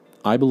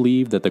I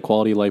believe that the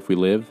quality of life we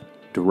live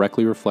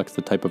directly reflects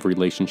the type of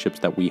relationships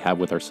that we have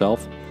with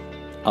ourselves,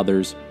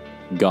 others,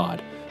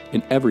 God,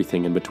 and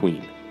everything in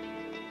between.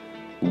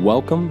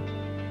 Welcome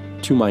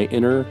to my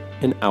inner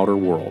and outer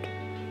world.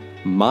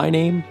 My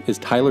name is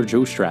Tyler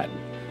Joe Stratton,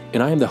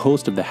 and I am the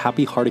host of the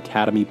Happy Heart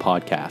Academy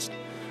podcast,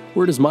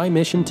 where it is my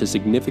mission to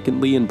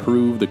significantly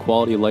improve the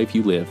quality of life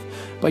you live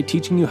by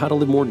teaching you how to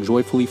live more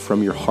joyfully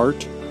from your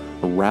heart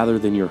rather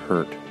than your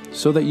hurt,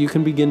 so that you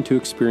can begin to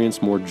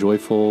experience more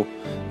joyful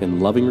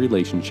and loving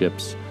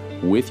relationships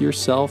with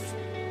yourself,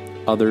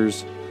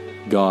 others,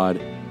 God,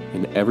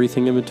 and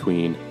everything in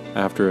between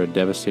after a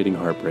devastating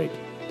heartbreak.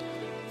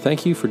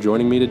 Thank you for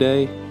joining me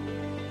today.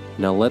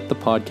 Now let the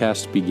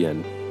podcast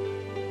begin.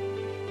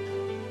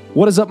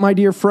 What is up, my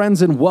dear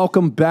friends, and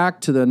welcome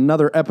back to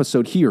another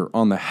episode here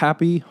on the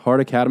Happy Heart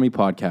Academy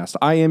podcast.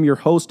 I am your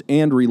host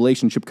and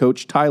relationship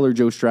coach, Tyler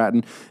Joe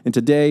Stratton, and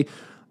today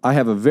I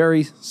have a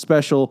very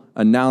special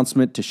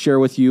announcement to share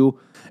with you.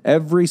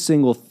 Every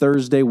single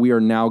Thursday, we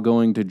are now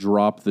going to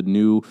drop the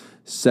new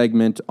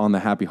segment on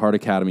the Happy Heart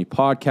Academy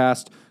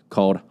podcast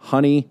called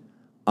Honey,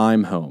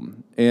 I'm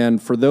Home.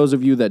 And for those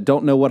of you that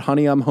don't know what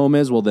Honey, I'm Home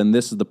is, well, then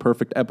this is the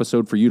perfect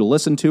episode for you to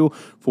listen to,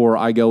 for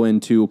I go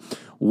into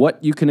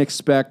what you can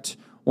expect,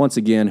 once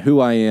again, who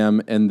I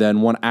am, and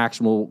then one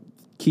actionable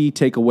key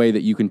takeaway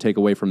that you can take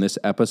away from this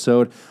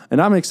episode.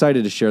 And I'm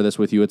excited to share this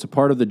with you. It's a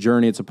part of the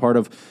journey. It's a part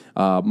of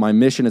my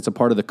mission. It's a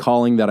part of the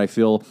calling that I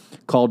feel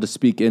called to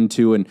speak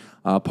into. And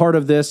part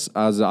of this,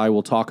 as I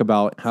will talk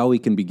about how we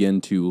can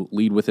begin to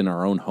lead within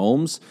our own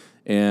homes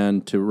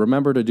and to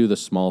remember to do the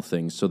small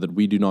things so that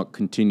we do not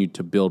continue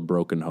to build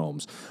broken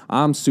homes.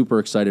 I'm super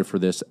excited for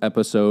this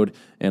episode,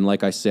 and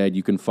like I said,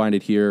 you can find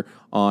it here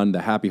on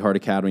the Happy Heart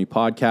Academy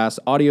podcast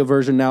audio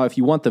version. Now, if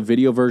you want the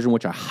video version,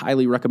 which I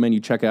highly recommend you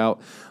check out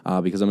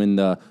because I'm in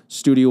the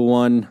Studio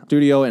One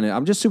studio, and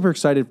I'm just super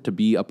excited to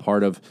be a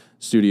part of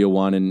Studio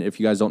One. And if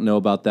you guys don't know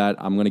about that,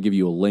 I'm going to give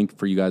you a link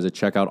for you guys to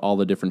check out all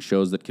the different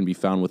shows that can be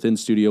found within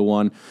Studio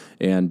One.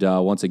 And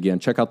once again,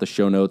 check out the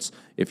show notes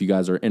if you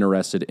guys are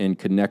interested in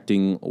connecting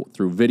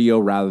through video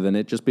rather than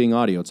it just being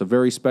audio. It's a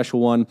very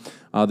special one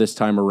this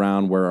time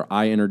around where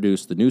I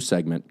introduce the new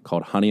segment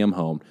called Honey, I'm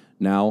Home.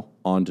 Now,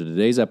 on to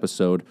today's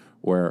episode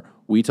where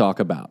we talk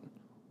about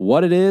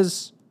what it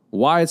is,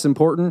 why it's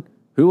important,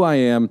 who I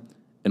am,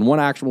 and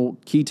one actual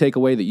key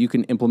takeaway that you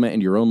can implement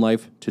in your own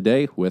life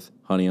today with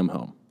Honey, I'm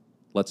Home.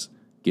 Let's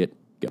get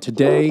going.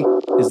 Today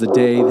is the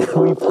day that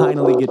we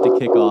finally get to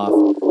kick off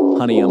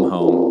Honey, I'm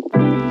Home.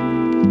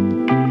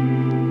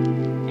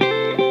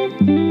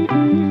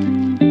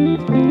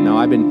 Now,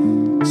 I've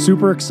been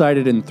super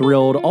excited and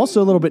thrilled,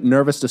 also a little bit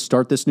nervous to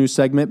start this new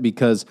segment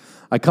because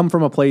I come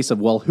from a place of,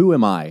 well, who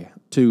am I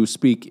to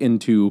speak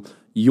into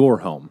your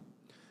home?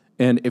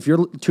 And if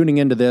you're tuning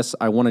into this,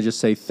 I want to just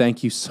say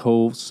thank you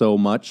so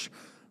much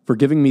for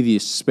giving me the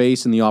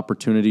space and the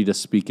opportunity to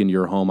speak into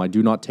your home. I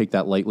do not take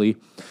that lightly,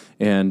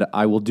 and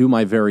I will do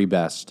my very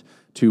best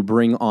to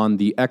bring on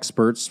the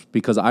experts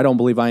because I don't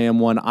believe I am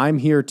one. I'm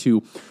here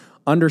to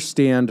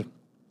understand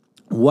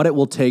what it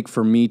will take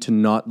for me to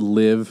not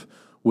live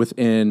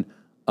within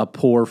a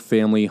poor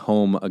family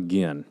home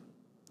again.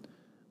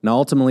 Now,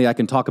 ultimately, I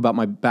can talk about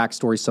my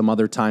backstory some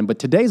other time, but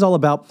today's all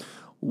about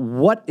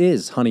what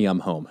is Honey, I'm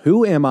Home?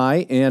 Who am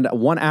I? And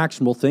one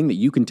actionable thing that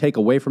you can take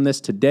away from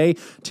this today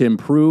to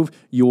improve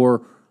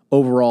your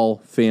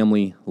overall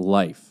family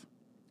life.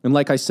 And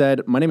like I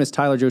said, my name is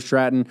Tyler Joe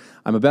Stratton.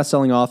 I'm a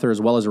best-selling author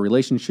as well as a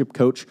relationship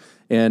coach.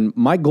 And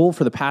my goal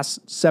for the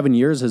past 7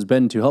 years has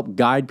been to help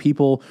guide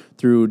people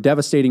through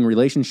devastating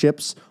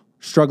relationships,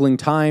 struggling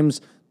times,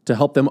 to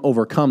help them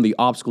overcome the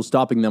obstacles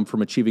stopping them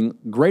from achieving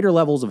greater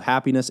levels of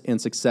happiness and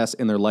success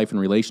in their life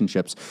and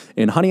relationships.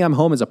 And Honey, I'm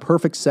Home is a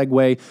perfect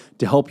segue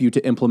to help you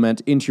to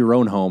implement into your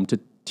own home, to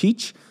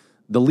teach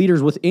the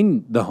leaders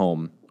within the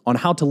home on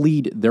how to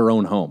lead their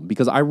own home.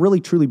 Because I really,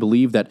 truly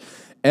believe that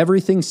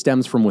everything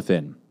stems from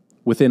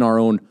within our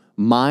own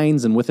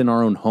minds and within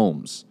our own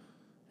homes.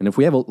 And if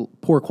we have a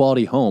poor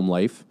quality home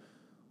life,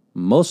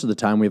 most of the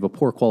time we have a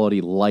poor quality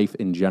life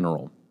in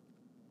general.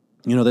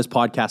 You know, this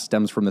podcast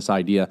stems from this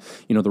idea,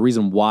 the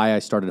reason why I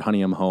started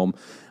Honey, I'm Home,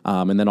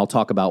 and then I'll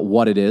talk about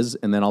what it is,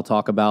 and then I'll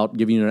talk about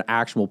giving you an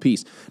actionable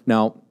piece.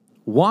 Now,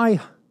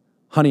 why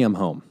Honey, I'm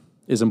Home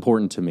is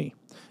important to me,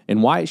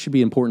 and why it should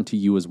be important to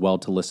you as well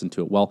to listen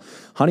to it. Well,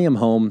 Honey, I'm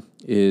Home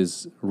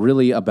is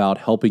really about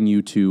helping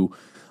you to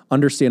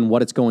understand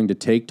what it's going to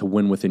take to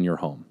win within your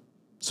home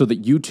so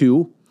that you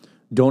too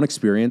don't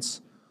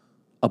experience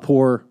a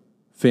poor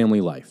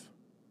family life.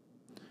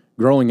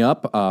 Growing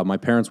up, my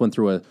parents went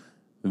through a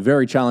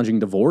very challenging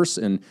divorce,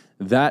 and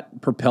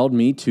that propelled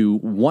me to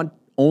want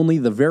only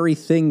the very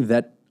thing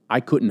that I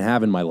couldn't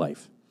have in my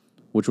life,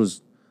 which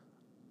was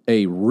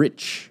a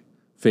rich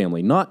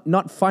family,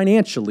 not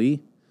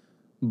financially,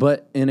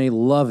 but in a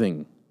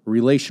loving,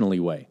 relationally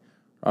way,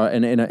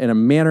 in a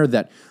manner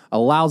that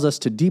allows us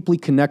to deeply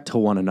connect to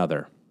one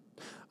another,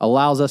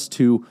 allows us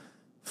to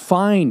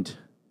find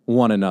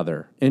one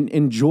another and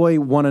enjoy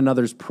one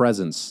another's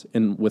presence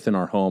within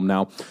our home.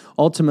 Now,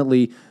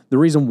 ultimately, the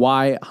reason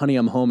why Honey,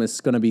 I'm Home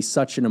is going to be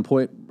such an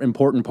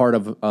important part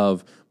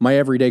of my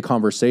everyday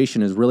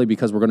conversation is really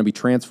because we're going to be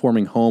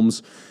transforming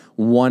homes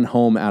one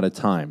home at a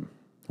time,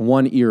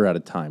 one ear at a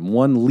time,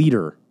 one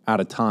leader at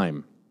a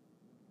time.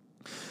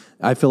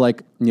 I feel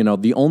like,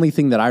 the only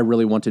thing that I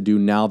really want to do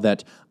now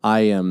that I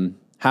am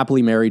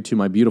happily married to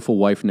my beautiful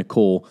wife,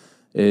 Nicole,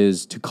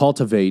 is to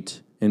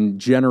cultivate and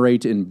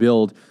generate and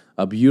build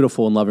a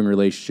beautiful and loving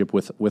relationship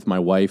with my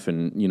wife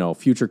and,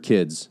 future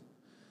kids.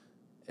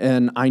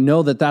 And I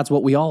know that that's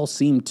what we all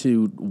seem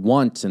to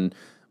want,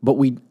 but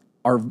we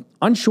are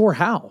unsure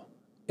how.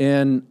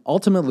 And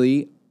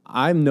ultimately,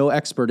 I'm no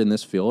expert in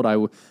this field. I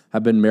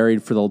have been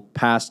married for the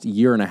past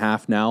year and a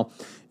half now,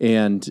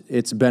 and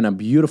it's been a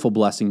beautiful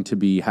blessing to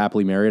be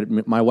happily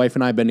married. My wife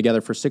and I have been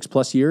together for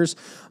 6+ years,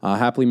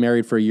 happily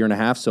married for a year and a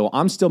half, so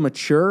I'm still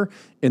mature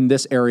in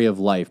this area of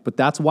life. But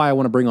that's why I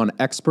want to bring on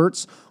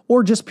experts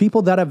or just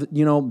people that have,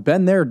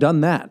 been there,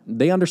 done that.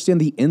 They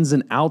understand the ins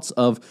and outs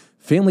of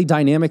family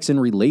dynamics and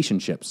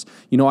relationships.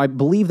 I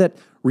believe that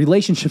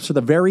relationships are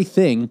the very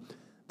thing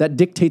that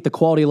dictate the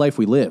quality of life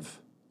we live.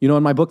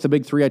 In my book, The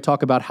Big Three, I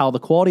talk about how the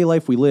quality of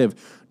life we live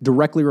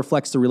directly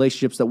reflects the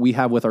relationships that we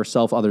have with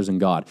ourselves, others, and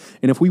God.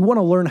 And if we want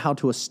to learn how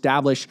to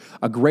establish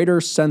a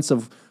greater sense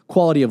of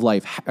quality of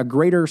life, a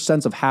greater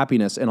sense of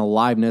happiness and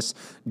aliveness,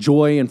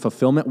 joy and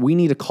fulfillment, we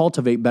need to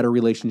cultivate better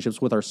relationships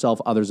with ourselves,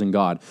 others, and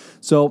God.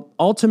 So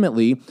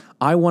ultimately,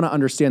 I want to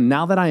understand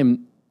now that I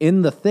am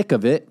in the thick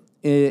of it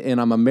and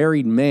I'm a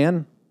married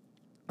man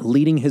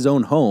leading his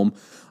own home,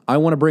 I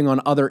want to bring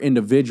on other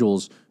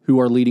individuals who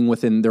are leading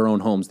within their own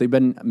homes. They've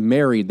been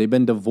married, they've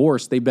been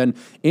divorced, they've been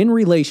in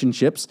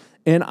relationships,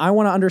 and I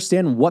want to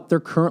understand what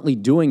they're currently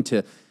doing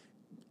to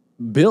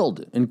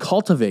build and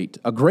cultivate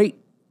a great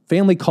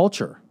family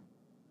culture.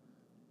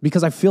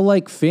 Because I feel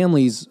like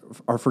families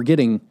are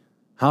forgetting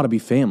how to be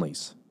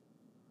families.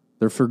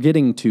 They're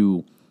forgetting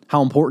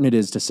how important it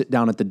is to sit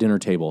down at the dinner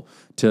table,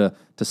 to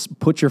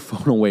put your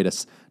phone away,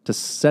 to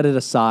set it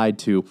aside,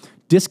 to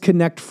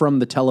disconnect from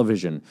the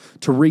television,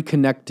 to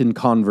reconnect in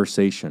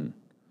conversation.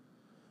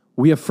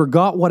 We have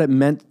forgot what it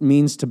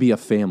means to be a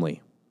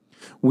family.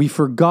 We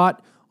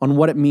forgot on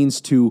what it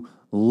means to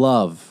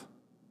love.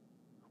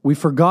 We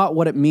forgot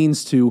what it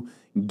means to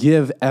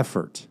give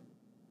effort.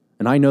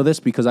 And I know this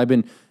because I've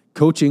been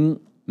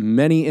coaching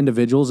many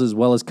individuals as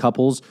well as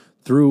couples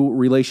through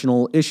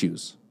relational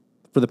issues.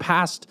 For the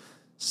past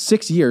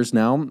 6 years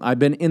now, I've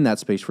been in that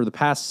space. For the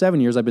past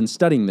 7 years, I've been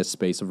studying this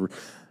space of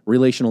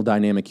relational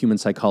dynamic, human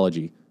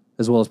psychology,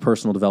 as well as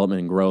personal development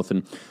and growth.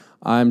 And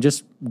I'm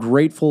just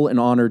grateful and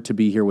honored to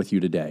be here with you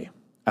today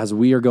as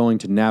we are going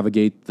to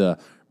navigate the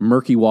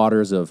murky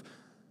waters of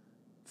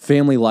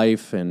family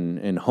life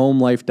and home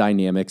life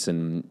dynamics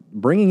and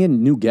bringing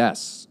in new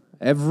guests.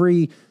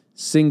 Every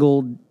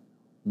single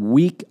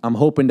week, I'm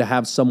hoping to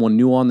have someone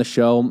new on the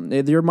show.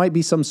 There might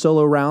be some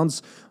solo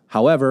rounds.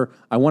 However,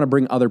 I want to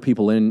bring other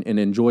people in and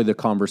enjoy the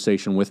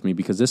conversation with me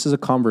because this is a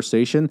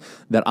conversation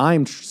that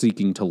I'm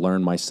seeking to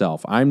learn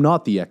myself. I'm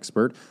not the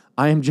expert.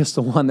 I am just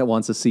the one that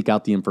wants to seek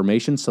out the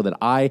information so that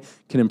I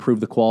can improve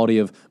the quality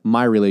of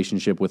my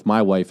relationship with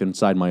my wife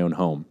inside my own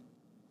home.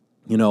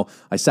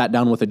 I sat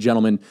down with a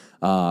gentleman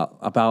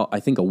about, I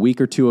think, a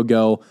week or two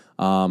ago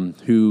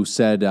who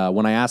said,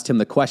 when I asked him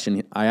the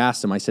question, I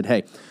said,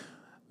 hey,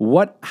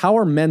 how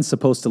are men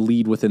supposed to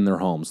lead within their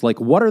homes?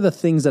 Like, what are the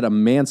things that a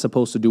man's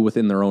supposed to do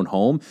within their own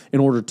home in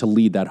order to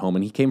lead that home?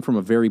 And he came from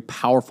a very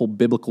powerful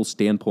biblical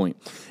standpoint.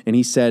 And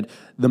he said,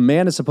 the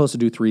man is supposed to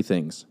do 3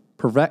 things: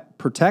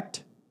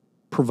 protect,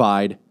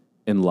 provide,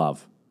 and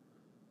love.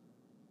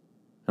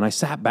 And I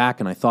sat back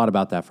and I thought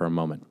about that for a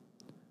moment.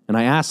 And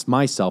I asked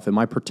myself, am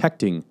I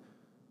protecting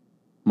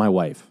my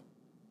wife?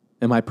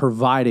 Am I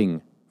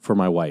providing for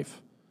my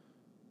wife?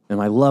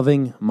 Am I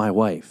loving my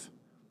wife?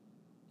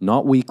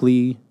 Not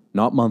weekly,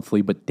 not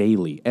monthly, but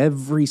daily,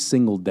 every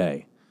single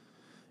day.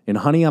 And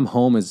Honey, I'm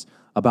Home is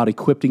about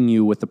equipping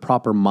you with the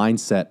proper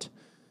mindset,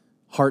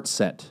 heart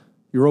set,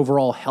 your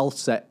overall health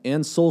set,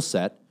 and soul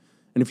set.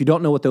 And if you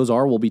don't know what those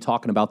are, we'll be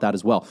talking about that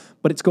as well.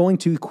 But it's going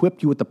to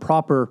equip you with the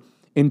proper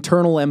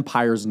internal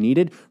empires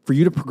needed for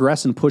you to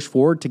progress and push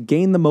forward, to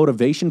gain the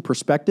motivation,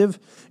 perspective,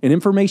 and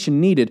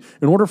information needed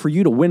in order for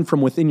you to win from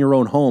within your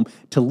own home,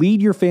 to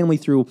lead your family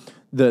through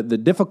the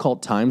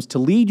difficult times, to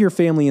lead your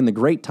family in the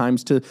great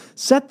times, to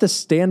set the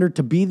standard,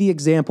 to be the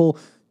example,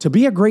 to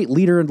be a great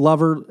leader and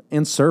lover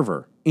and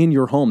server in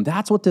your home.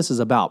 That's what this is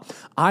about.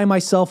 I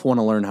myself want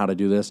to learn how to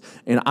do this,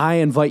 and I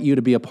invite you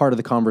to be a part of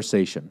the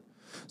conversation.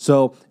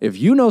 So if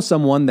you know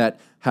someone that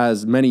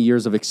has many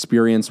years of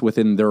experience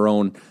within their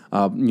own,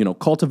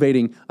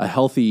 cultivating a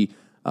healthy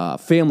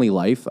family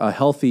life, a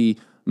healthy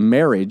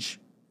marriage,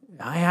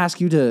 I ask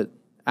you to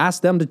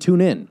ask them to tune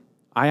in.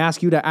 I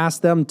ask you to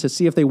ask them to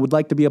see if they would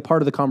like to be a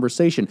part of the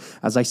conversation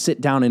as I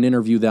sit down and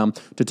interview them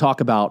to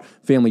talk about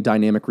family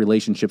dynamic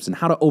relationships and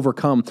how to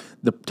overcome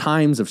the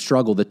times of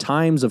struggle, the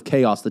times of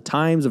chaos, the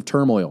times of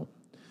turmoil.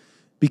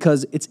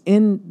 Because it's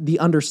in the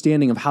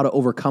understanding of how to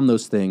overcome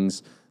those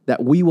things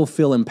that we will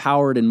feel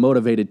empowered and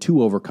motivated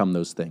to overcome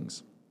those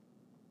things.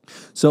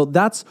 So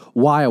that's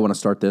why I want to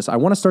start this. I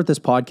want to start this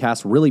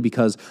podcast really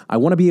because I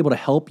want to be able to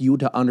help you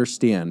to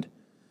understand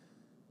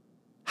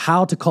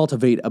how to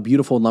cultivate a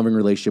beautiful and loving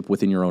relationship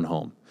within your own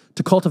home,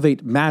 to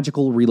cultivate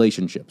magical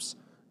relationships,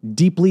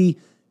 deeply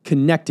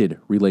connected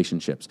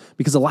relationships.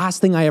 Because the last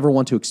thing I ever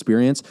want to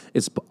experience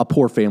is a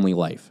poor family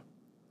life.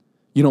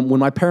 You know, when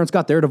my parents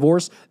got their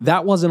divorce,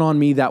 that wasn't on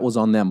me, that was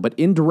on them. But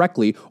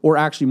indirectly, or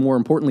actually more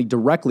importantly,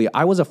 directly,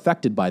 I was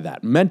affected by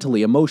that.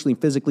 Mentally, emotionally,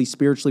 physically,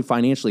 spiritually,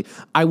 financially,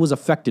 I was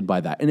affected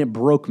by that, and it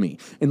broke me.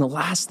 And the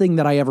last thing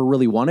that I ever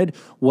really wanted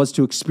was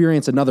to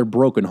experience another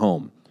broken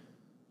home.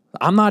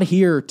 I'm not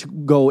here to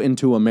go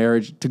into a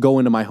marriage, to go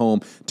into my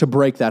home, to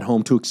break that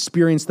home, to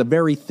experience the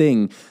very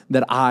thing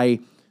that I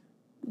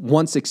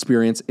once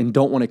experienced and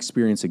don't want to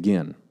experience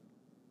again.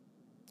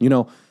 You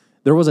know,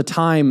 there was a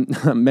time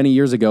many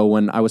years ago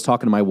when I was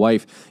talking to my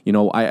wife, you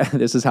know,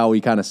 this is how we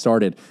kind of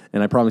started,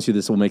 and I promise you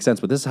this will make sense,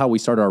 but this is how we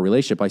started our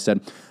relationship. I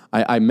said,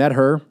 I met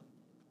her,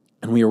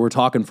 and we were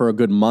talking for a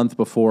good month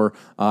before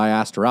I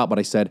asked her out, but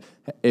I said,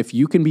 if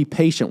you can be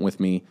patient with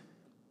me,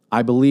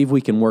 I believe we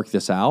can work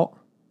this out.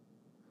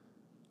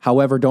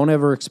 However, don't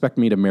ever expect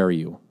me to marry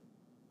you.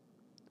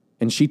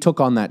 And she took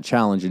on that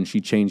challenge, and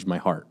she changed my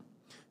heart.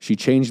 She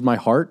changed my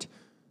heart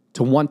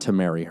to want to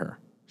marry her.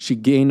 She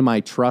gained my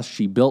trust.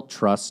 She built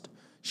trust.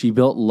 She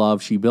built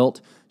love.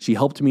 She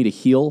helped me to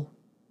heal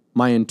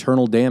my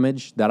internal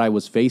damage that I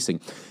was facing.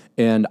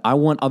 And I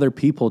want other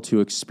people to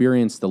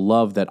experience the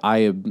love that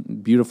I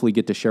beautifully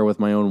get to share with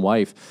my own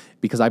wife,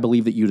 because I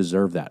believe that you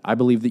deserve that. I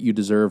believe that you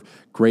deserve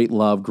great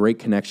love, great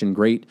connection,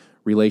 great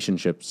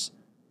relationships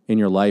in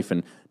your life.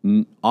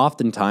 And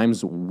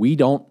oftentimes we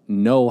don't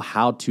know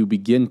how to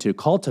begin to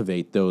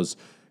cultivate those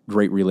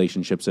great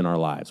relationships in our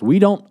lives. We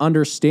don't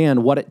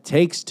understand what it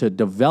takes to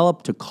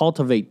develop, to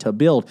cultivate, to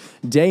build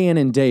day in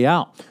and day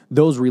out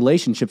those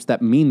relationships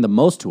that mean the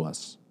most to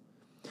us.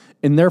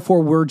 And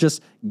therefore, we're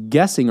just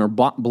guessing or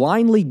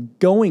blindly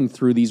going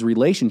through these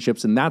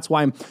relationships. And that's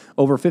why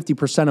over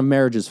 50% of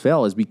marriages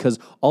fail, is because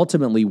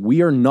ultimately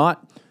we are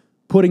not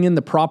putting in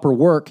the proper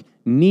work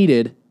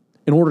needed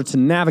in order to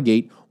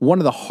navigate one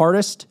of the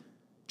hardest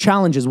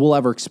challenges we'll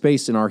ever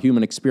face in our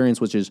human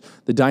experience, which is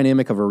the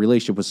dynamic of a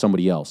relationship with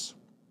somebody else.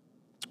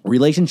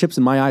 Relationships,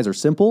 in my eyes, are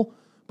simple,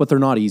 but they're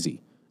not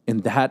easy.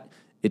 And that,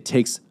 it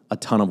takes a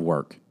ton of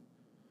work.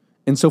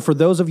 And so for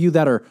those of you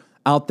that are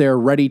out there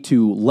ready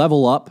to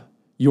level up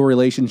your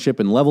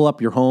relationship and level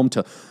up your home,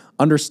 to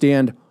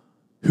understand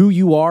who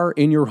you are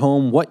in your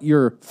home, what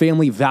your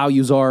family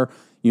values are,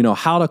 you know,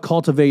 how to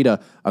cultivate a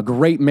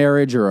great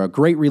marriage or a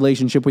great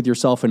relationship with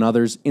yourself and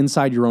others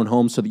inside your own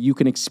home so that you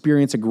can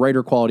experience a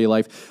greater quality of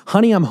life,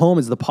 Honey, I'm Home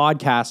is the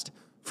podcast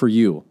for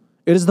you.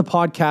 It is the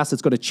podcast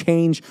that's going to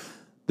change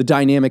the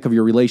dynamic of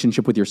your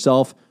relationship with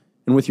yourself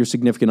and with your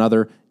significant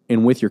other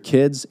and with your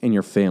kids and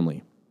your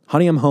family.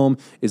 Honey, I'm Home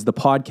is the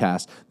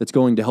podcast that's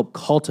going to help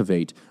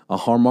cultivate a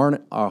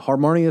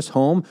harmonious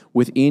home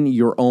within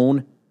your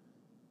own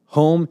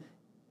home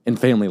and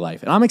family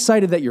life. And I'm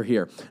excited that you're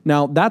here.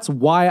 Now, that's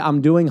why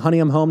I'm doing Honey,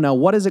 I'm Home. Now,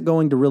 what is it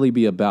going to really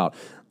be about?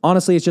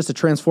 Honestly, it's just a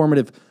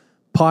transformative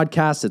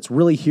podcast that's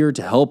really here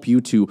to help you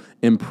to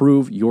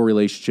improve your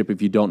relationship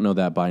if you don't know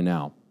that by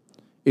now.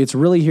 It's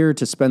really here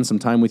to spend some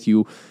time with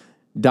you,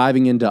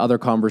 diving into other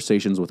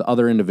conversations with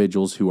other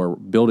individuals who are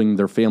building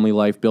their family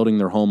life, building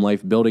their home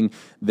life, building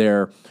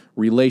their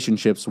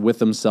relationships with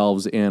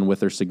themselves and with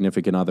their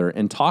significant other,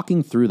 and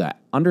talking through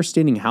that,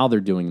 understanding how they're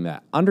doing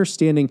that,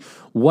 understanding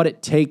what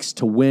it takes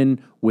to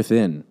win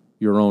within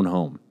your own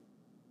home.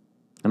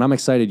 And I'm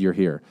excited you're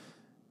here.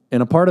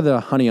 And a part of the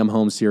Honey, I'm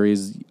Home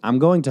series, I'm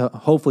going to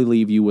hopefully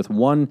leave you with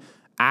one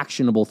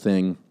actionable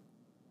thing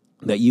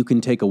that you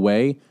can take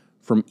away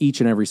from each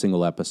and every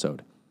single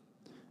episode.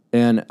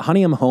 And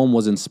Honey, I'm Home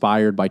was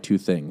inspired by two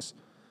things.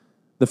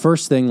 The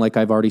first thing, like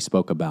I've already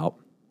spoke about,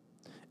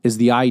 is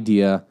the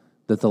idea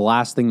that the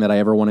last thing that I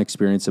ever want to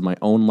experience in my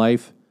own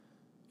life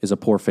is a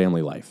poor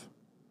family life.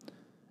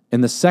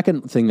 And the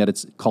second thing that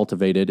it's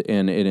cultivated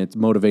and it's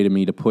motivated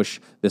me to push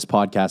this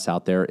podcast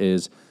out there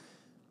is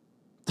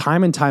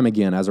time and time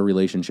again as a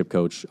relationship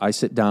coach, I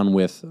sit down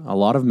with a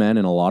lot of men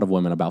and a lot of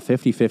women, about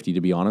 50-50 to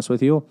be honest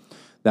with you,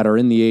 that are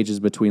in the ages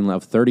between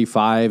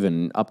 35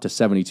 and up to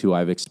 72.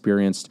 I've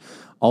experienced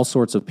all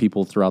sorts of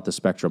people throughout the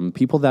spectrum,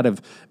 people that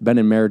have been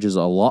in marriages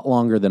a lot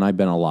longer than I've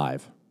been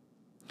alive.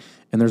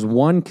 And there's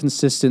one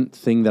consistent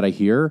thing that I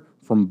hear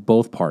from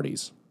both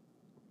parties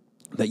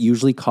that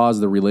usually cause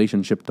the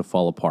relationship to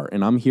fall apart.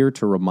 And I'm here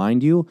to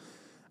remind you,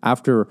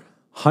 after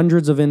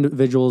hundreds of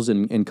individuals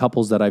and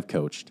couples that I've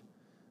coached,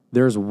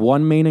 there's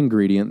one main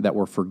ingredient that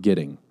we're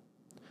forgetting,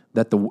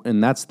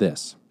 and that's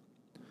this.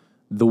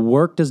 The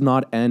work does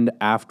not end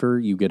after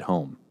you get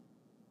home.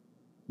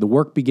 The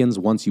work begins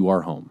once you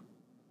are home.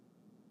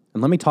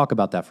 And let me talk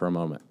about that for a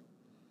moment.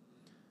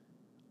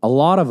 A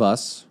lot of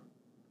us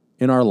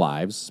in our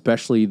lives,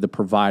 especially the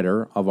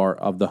provider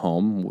of the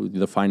home,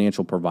 the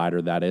financial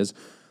provider that is,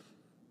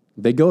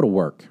 they go to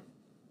work.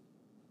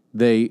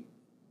 They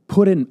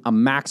put in a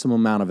maximum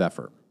amount of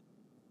effort.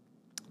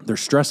 They're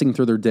stressing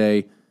through their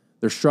day.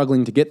 They're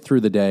struggling to get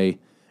through the day.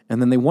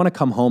 And then they want to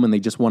come home and they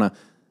just want to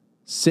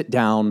sit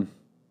down,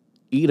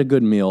 eat a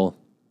good meal,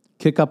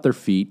 kick up their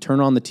feet, turn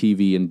on the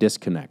TV, and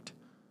disconnect.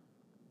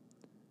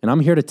 And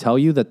I'm here to tell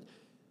you that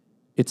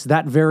it's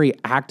that very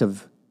act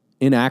of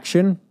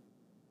inaction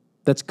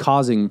that's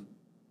causing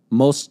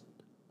most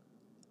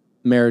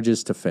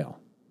marriages to fail.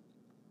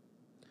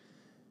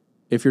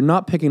 If you're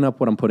not picking up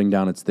what I'm putting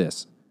down, it's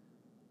this.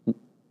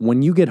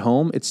 When you get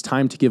home, it's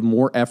time to give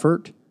more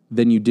effort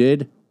than you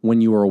did when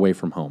you were away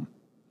from home.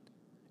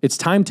 It's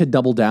time to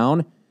double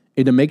down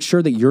and to make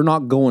sure that you're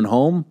not going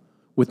home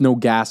with no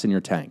gas in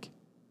your tank.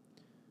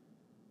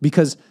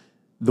 Because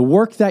the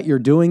work that you're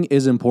doing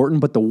is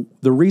important, but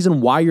the reason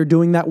why you're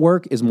doing that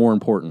work is more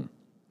important.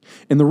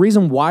 And the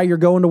reason why you're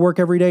going to work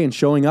every day and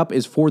showing up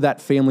is for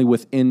that family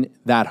within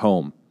that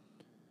home.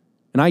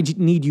 And I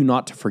need you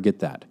not to forget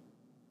that.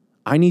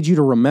 I need you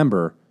to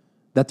remember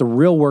that the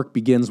real work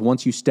begins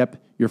once you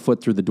step your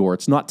foot through the door.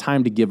 It's not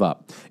time to give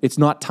up. It's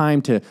not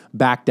time to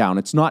back down.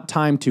 It's not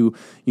time to,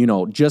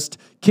 just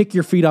kick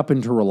your feet up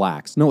and to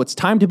relax. No, it's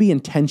time to be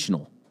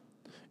intentional.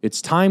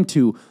 It's time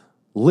to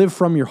live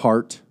from your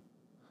heart,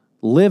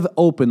 live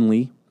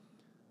openly,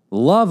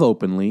 love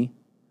openly,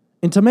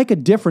 and to make a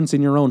difference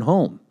in your own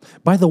home.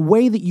 By the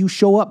way that you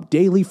show up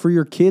daily for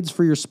your kids,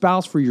 for your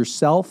spouse, for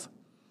yourself,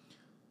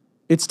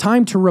 it's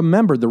time to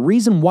remember the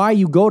reason why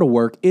you go to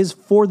work is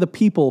for the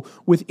people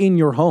within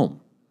your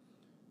home.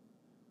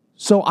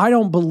 So I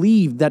don't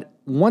believe that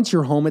once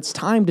you're home, it's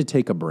time to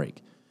take a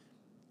break.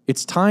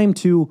 It's time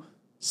to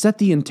set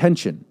the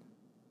intention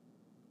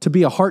to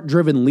be a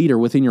heart-driven leader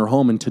within your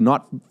home and to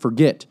not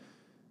forget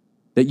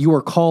that you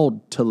are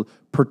called to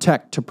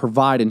protect, to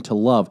provide, and to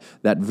love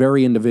that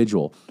very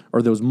individual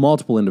or those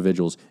multiple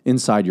individuals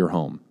inside your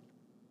home.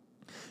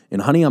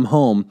 And Honey, I'm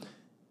Home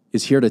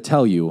is here to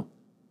tell you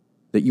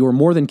that you are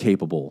more than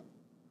capable.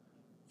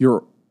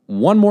 You're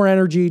one more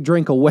energy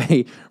drink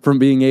away from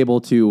being able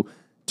to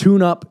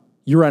tune up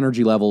your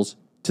energy levels,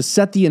 to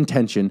set the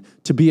intention,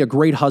 to be a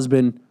great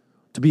husband,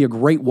 to be a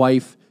great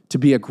wife, to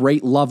be a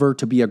great lover,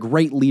 to be a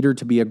great leader,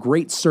 to be a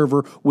great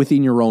server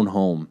within your own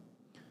home.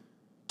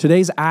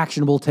 Today's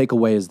actionable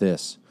takeaway is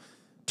this: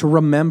 to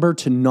remember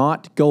to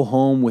not go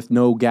home with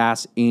no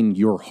gas in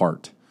your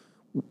heart.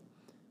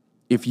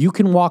 If you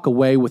can walk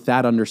away with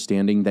that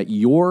understanding that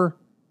your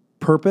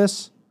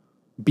purpose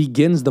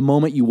begins the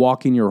moment you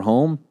walk in your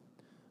home,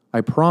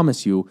 I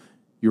promise you,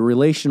 your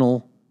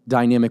relational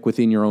dynamic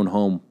within your own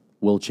home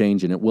will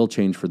change, and it will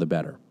change for the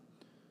better.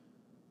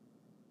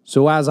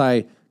 So as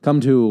I come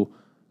to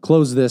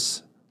close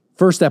this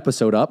first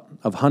episode up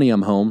of Honey,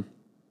 I'm Home,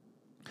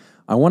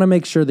 I want to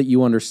make sure that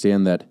you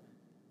understand that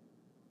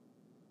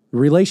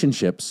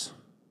relationships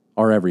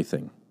are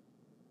everything.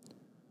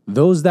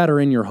 Those that are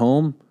in your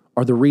home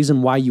are the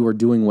reason why you are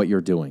doing what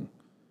you're doing.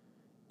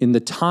 In the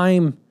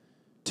time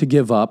to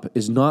give up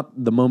is not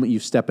the moment you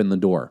step in the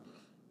door.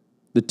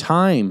 The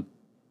time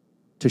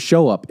to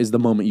show up is the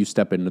moment you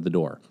step into the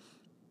door.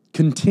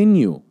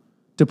 Continue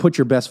to put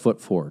your best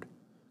foot forward.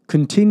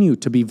 Continue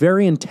to be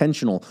very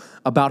intentional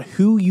about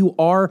who you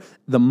are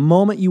the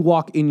moment you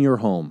walk in your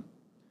home.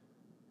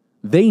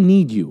 They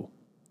need you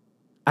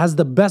as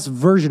the best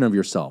version of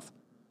yourself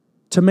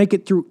to make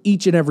it through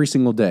each and every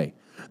single day.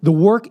 The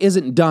work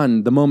isn't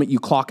done the moment you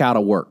clock out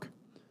of work.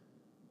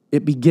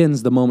 It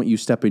begins the moment you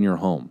step in your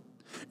home.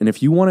 And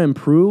if you want to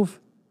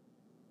improve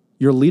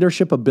your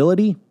leadership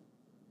ability,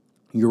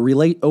 your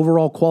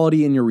overall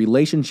quality in your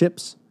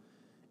relationships,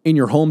 in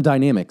your home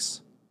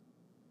dynamics,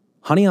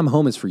 Honey, I'm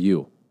Home is for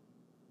you.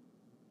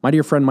 My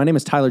dear friend, my name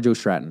is Tyler Joe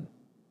Stratton.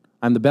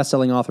 I'm the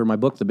best-selling author of my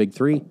book, The Big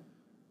Three,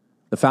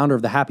 the founder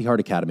of the Happy Heart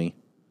Academy,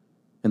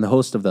 and the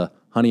host of the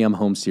Honey, I'm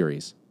Home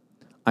series.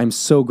 I'm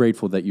so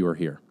grateful that you are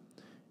here.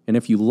 And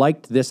if you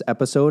liked this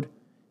episode,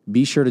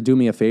 be sure to do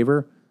me a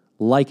favor,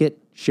 like it,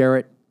 share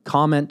it,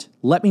 comment,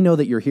 let me know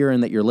that you're here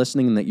and that you're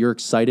listening and that you're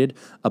excited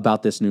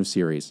about this new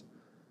series.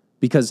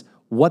 Because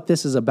what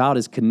this is about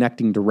is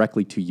connecting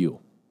directly to you.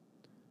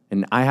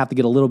 And I have to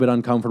get a little bit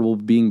uncomfortable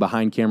being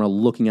behind camera,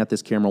 looking at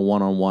this camera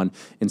one-on-one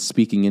and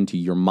speaking into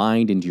your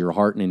mind, into your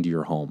heart, and into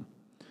your home.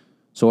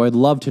 So I'd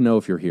love to know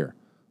if you're here.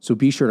 So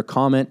be sure to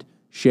comment,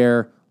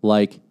 share,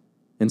 like,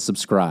 and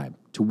subscribe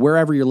to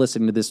wherever you're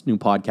listening to this new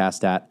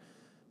podcast at,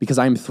 because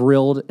I'm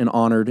thrilled and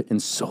honored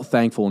and so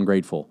thankful and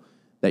grateful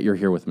that you're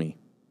here with me.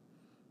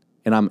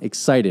 And I'm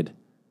excited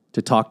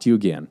to talk to you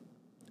again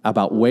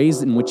about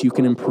ways in which you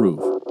can improve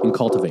and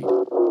cultivate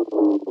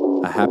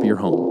a happier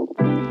home.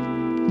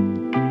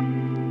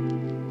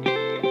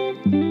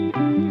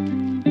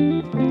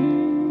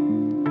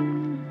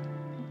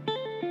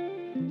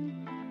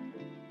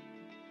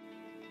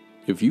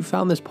 If you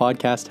found this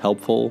podcast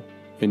helpful,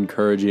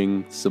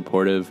 encouraging,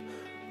 supportive,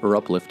 or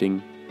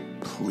uplifting,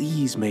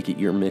 please make it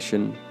your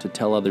mission to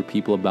tell other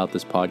people about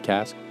this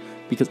podcast,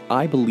 because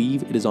I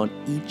believe it is on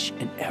each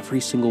and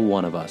every single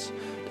one of us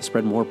to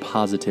spread more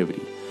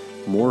positivity,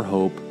 more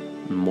hope,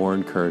 and more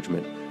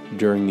encouragement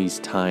during these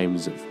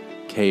times of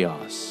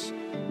chaos,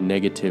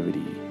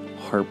 negativity,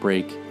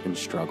 heartbreak, and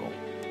struggle.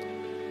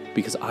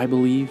 Because I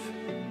believe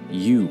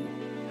You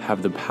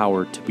have the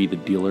power to be the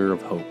dealer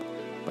of hope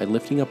by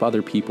lifting up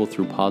other people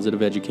through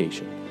positive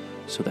education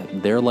so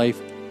that their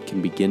life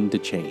can begin to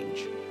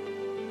change,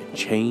 and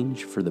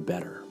change for the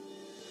better.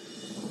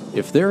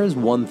 If there is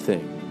one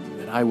thing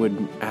that I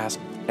would ask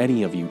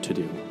any of you to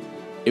do,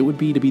 it would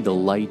be to be the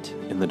light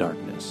in the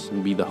darkness,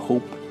 and be the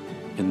hope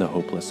in the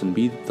hopeless, and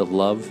be the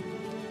love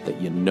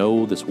that you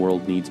know this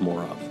world needs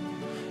more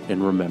of.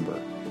 And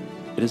remember,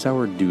 it is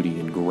our duty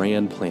and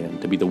grand plan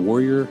to be the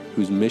warrior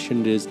whose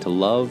mission it is to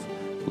love,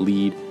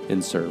 lead,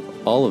 and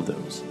serve all of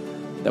those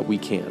that we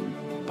can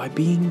by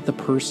being the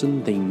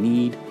person they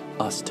need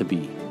us to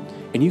be.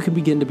 And you can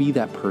begin to be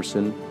that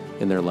person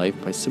in their life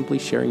by simply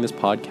sharing this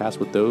podcast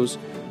with those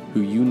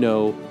who you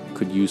know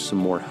could use some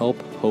more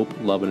help, hope,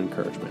 love, and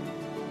encouragement.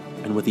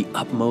 And with the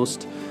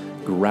utmost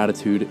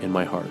gratitude in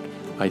my heart,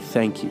 I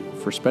thank you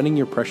for spending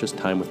your precious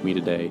time with me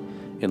today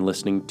and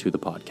listening to the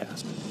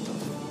podcast.